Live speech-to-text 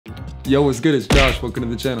Yo, what's good? It's Josh. Welcome to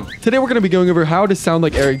the channel. Today we're going to be going over how to sound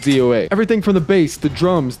like Eric Doa. Everything from the bass, the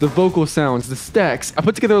drums, the vocal sounds, the stacks. I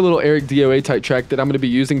put together a little Eric Doa type track that I'm going to be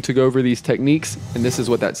using to go over these techniques, and this is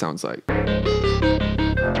what that sounds like. Never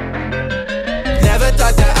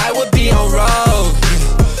thought that I would be on road.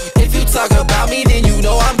 If you talk about me, then you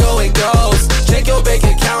know I'm going ghost. Check your bank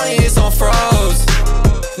account and it's on froze.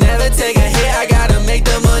 Never take a hit, I gotta make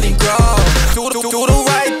the money grow. Do the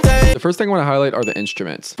right thing. The first thing I want to highlight are the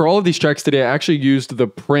instruments. For all of these tracks today, I actually used the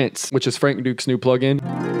Prince, which is Frank Duke's new plugin.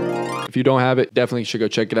 If you don't have it, definitely should go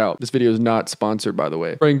check it out. This video is not sponsored, by the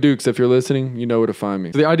way. Frank Dukes, if you're listening, you know where to find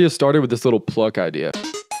me. So the idea started with this little pluck idea.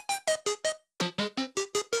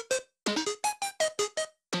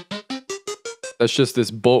 That's just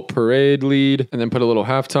this Bolt Parade lead, and then put a little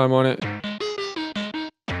halftime on it.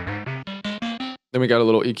 Then we got a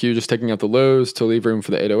little EQ just taking out the lows to leave room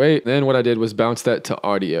for the 808. Then what I did was bounce that to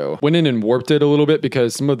audio. Went in and warped it a little bit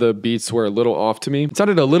because some of the beats were a little off to me. It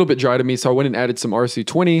sounded a little bit dry to me, so I went and added some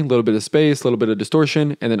RC20, a little bit of space, a little bit of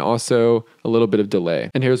distortion, and then also a little bit of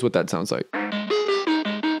delay. And here's what that sounds like.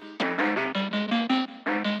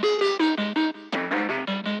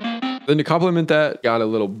 Then to complement that, got a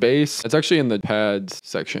little bass. It's actually in the pads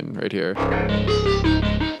section right here.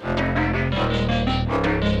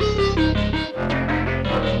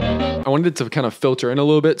 I wanted it to kind of filter in a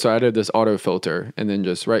little bit, so I added this auto filter and then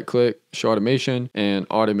just right click, show automation, and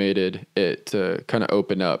automated it to kind of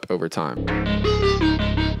open up over time.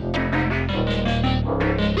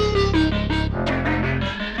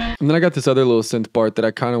 And then I got this other little synth part that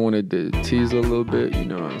I kind of wanted to tease a little bit, you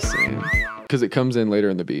know what I'm saying? Because it comes in later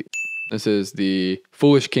in the beat. This is the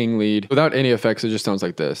Foolish King lead. Without any effects, it just sounds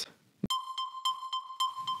like this.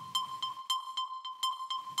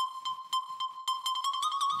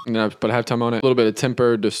 And then I put a halftime on it. A little bit of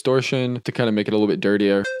temper distortion to kind of make it a little bit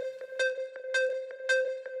dirtier.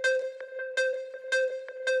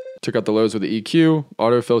 Took out the lows with the EQ,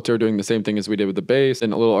 auto filter doing the same thing as we did with the bass,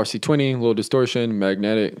 and a little RC20, a little distortion,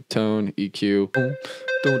 magnetic, tone, EQ.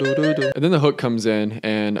 And then the hook comes in,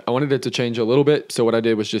 and I wanted it to change a little bit. So what I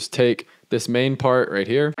did was just take this main part right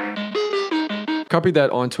here, copied that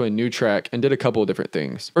onto a new track, and did a couple of different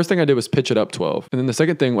things. First thing I did was pitch it up 12. And then the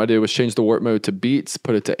second thing I did was change the warp mode to beats,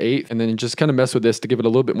 put it to 8, and then just kind of mess with this to give it a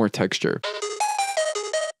little bit more texture.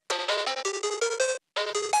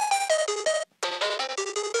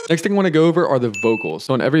 Next thing I want to go over are the vocals.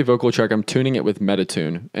 So on every vocal track, I'm tuning it with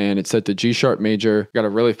Metatune, and it's set to G sharp major. Got a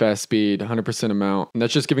really fast speed, 100% amount, and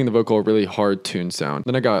that's just giving the vocal a really hard tune sound.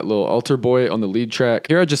 Then I got a little Alter Boy on the lead track.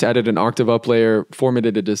 Here I just added an octave up layer,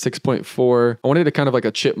 formatted it to 6.4. I wanted it kind of like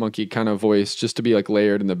a chipmunky kind of voice, just to be like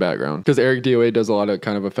layered in the background, because Eric Doa does a lot of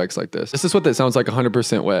kind of effects like this. This is what that sounds like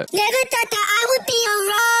 100% wet. Never thought that I would be on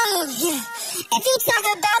road. If you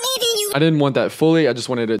talk about me, then you... I didn't want that fully, I just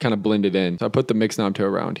wanted it kind of blended in. So I put the mix knob to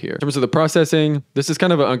around here. In terms of the processing, this is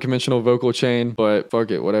kind of an unconventional vocal chain, but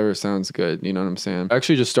fuck it, whatever sounds good, you know what I'm saying? I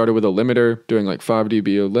actually just started with a limiter, doing like 5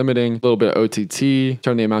 dB of limiting, a little bit of OTT,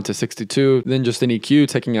 turn the amount to 62, then just an EQ,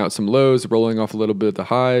 taking out some lows, rolling off a little bit of the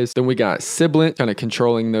highs. Then we got Sibilant, kind of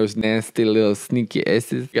controlling those nasty little sneaky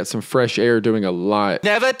S's. Got some fresh air doing a lot.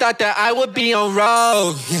 Never thought that I would be on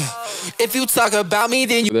road. If you talk about me,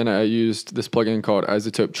 then you... Then I used this plugin called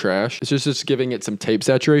Isotope Trash. It's just giving it some tape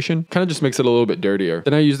saturation. Kind of just makes it a little bit dirtier.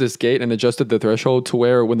 Then I used this gate and adjusted the threshold to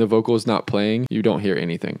where when the vocal is not playing, you don't hear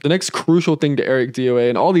anything. The next crucial thing to Eric Doa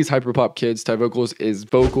and all these hyperpop kids type vocals is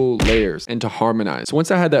vocal layers and to harmonize. So once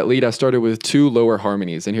I had that lead, I started with 2 lower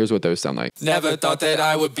harmonies, and here's what those sound like. Never thought that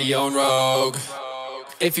I would be on rogue.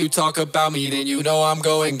 If you talk about me, then you know I'm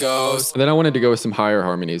going ghost. And then I wanted to go with some higher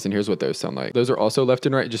harmonies, and here's what those sound like. Those are also left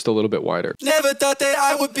and right, just a little bit wider. Never thought that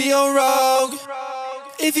I would be on rogue.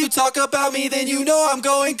 If you talk about me, then you know I'm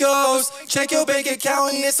going ghost. Check your bank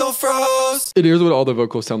account and it's on froze. And here's what all the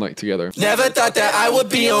vocals sound like together. Never thought that I would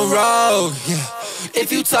be on road.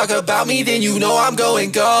 If you talk about me, then you know I'm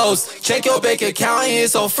going ghost. Check your bank account and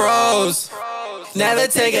it's on froze. Never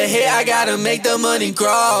take a hit, I gotta make the money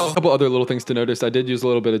grow. A couple other little things to notice. I did use a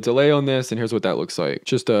little bit of delay on this, and here's what that looks like.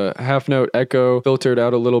 Just a half note echo, filtered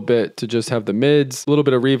out a little bit to just have the mids, a little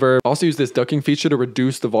bit of reverb. Also use this ducking feature to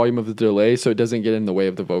reduce the volume of the delay so it doesn't get in the way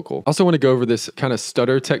of the vocal. Also want to go over this kind of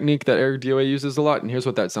stutter technique that Eric Doa uses a lot, and here's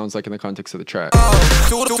what that sounds like in the context of the track.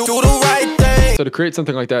 Do the right thing. So to create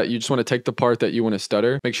something like that, you just want to take the part that you want to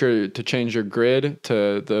stutter, make sure to change your grid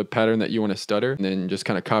to the pattern that you want to stutter, and then just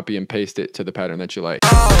kind of copy and paste it to the pattern that you like.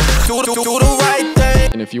 Do the right thing.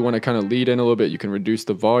 And if you want to kind of lead in a little bit, you can reduce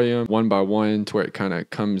the volume 1 by 1 to where it kind of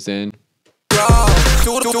comes in.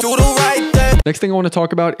 do the right thing. Next thing I want to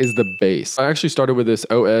talk about is the bass. I actually started with this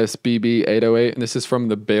OS-BB 808, and this is from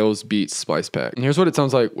the Bales Beats Splice Pack. And here's what it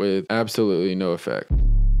sounds like with absolutely no effect.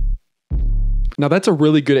 Now that's a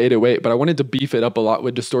really good 808, but I wanted to beef it up a lot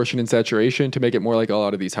with distortion and saturation to make it more like a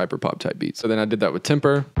lot of these hyperpop type beats. So then I did that with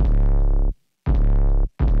temper.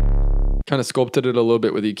 Kind of sculpted it a little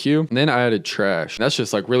bit with EQ. And then I added trash. That's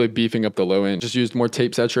just like really beefing up the low end. Just used more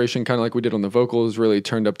tape saturation, kind of like we did on the vocals, really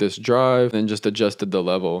turned up this drive, and then just adjusted the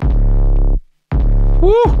level.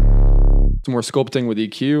 Woo! Some more sculpting with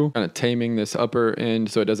EQ, kind of taming this upper end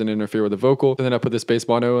so it doesn't interfere with the vocal. And then I put this bass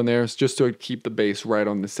mono in there just to keep the bass right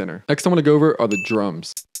on the center. Next I want to go over are the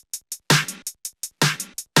drums.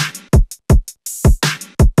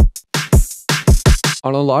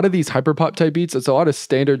 On a lot of these hyperpop type beats, it's a lot of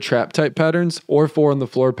standard trap type patterns or 4 on the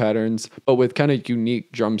floor patterns, but with kind of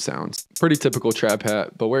unique drum sounds. Pretty typical trap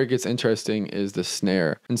hat, but where it gets interesting is the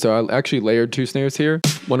snare. And so I actually layered 2 snares here.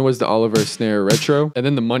 One was the Oliver Snare Retro, and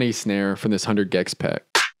then the Money Snare from this 100 Gex pack.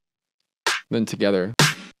 Then together,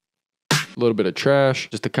 a little bit of trash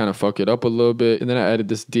just to kind of fuck it up a little bit. And then I added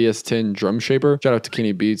this DS10 drum shaper. Shout out to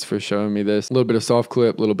Kenny Beats for showing me this. A little bit of soft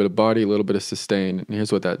clip, a little bit of body, a little bit of sustain. And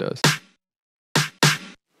here's what that does.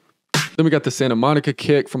 Then we got the Santa Monica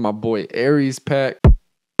kick from my boy Aries pack.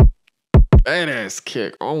 Badass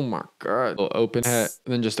kick. Oh my God. Little open hat.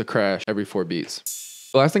 And then just a crash every 4 beats.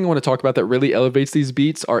 The last thing I want to talk about that really elevates these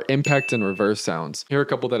beats are impact and reverse sounds. Here are a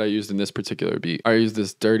couple that I used in this particular beat. I used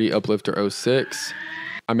this Dirty Uplifter 06.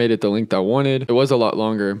 I made it the length I wanted. It was a lot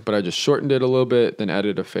longer, but I just shortened it a little bit, then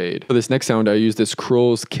added a fade. For this next sound, I used this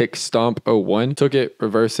Cruel's Kick Stomp 01. Took it,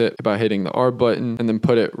 reverse it by hitting the R button, and then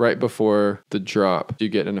put it right before the drop. You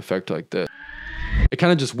get an effect like this. It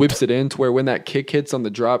kind of just whips it in to where when that kick hits on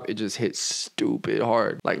the drop, it just hits stupid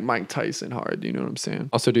hard. Like Mike Tyson hard, you know what I'm saying?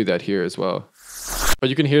 Also do that here as well. But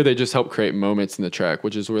you can hear they just help create moments in the track,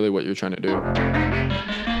 which is really what you're trying to do.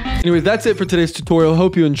 Anyways, that's it for today's tutorial.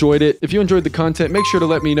 Hope you enjoyed it. If you enjoyed the content, make sure to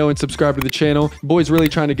let me know and subscribe to the channel. Boy's really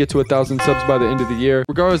trying to get to 1,000 subs by the end of the year.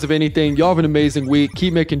 Regardless of anything, y'all have an amazing week.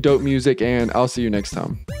 Keep making dope music, and I'll see you next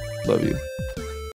time. Love you.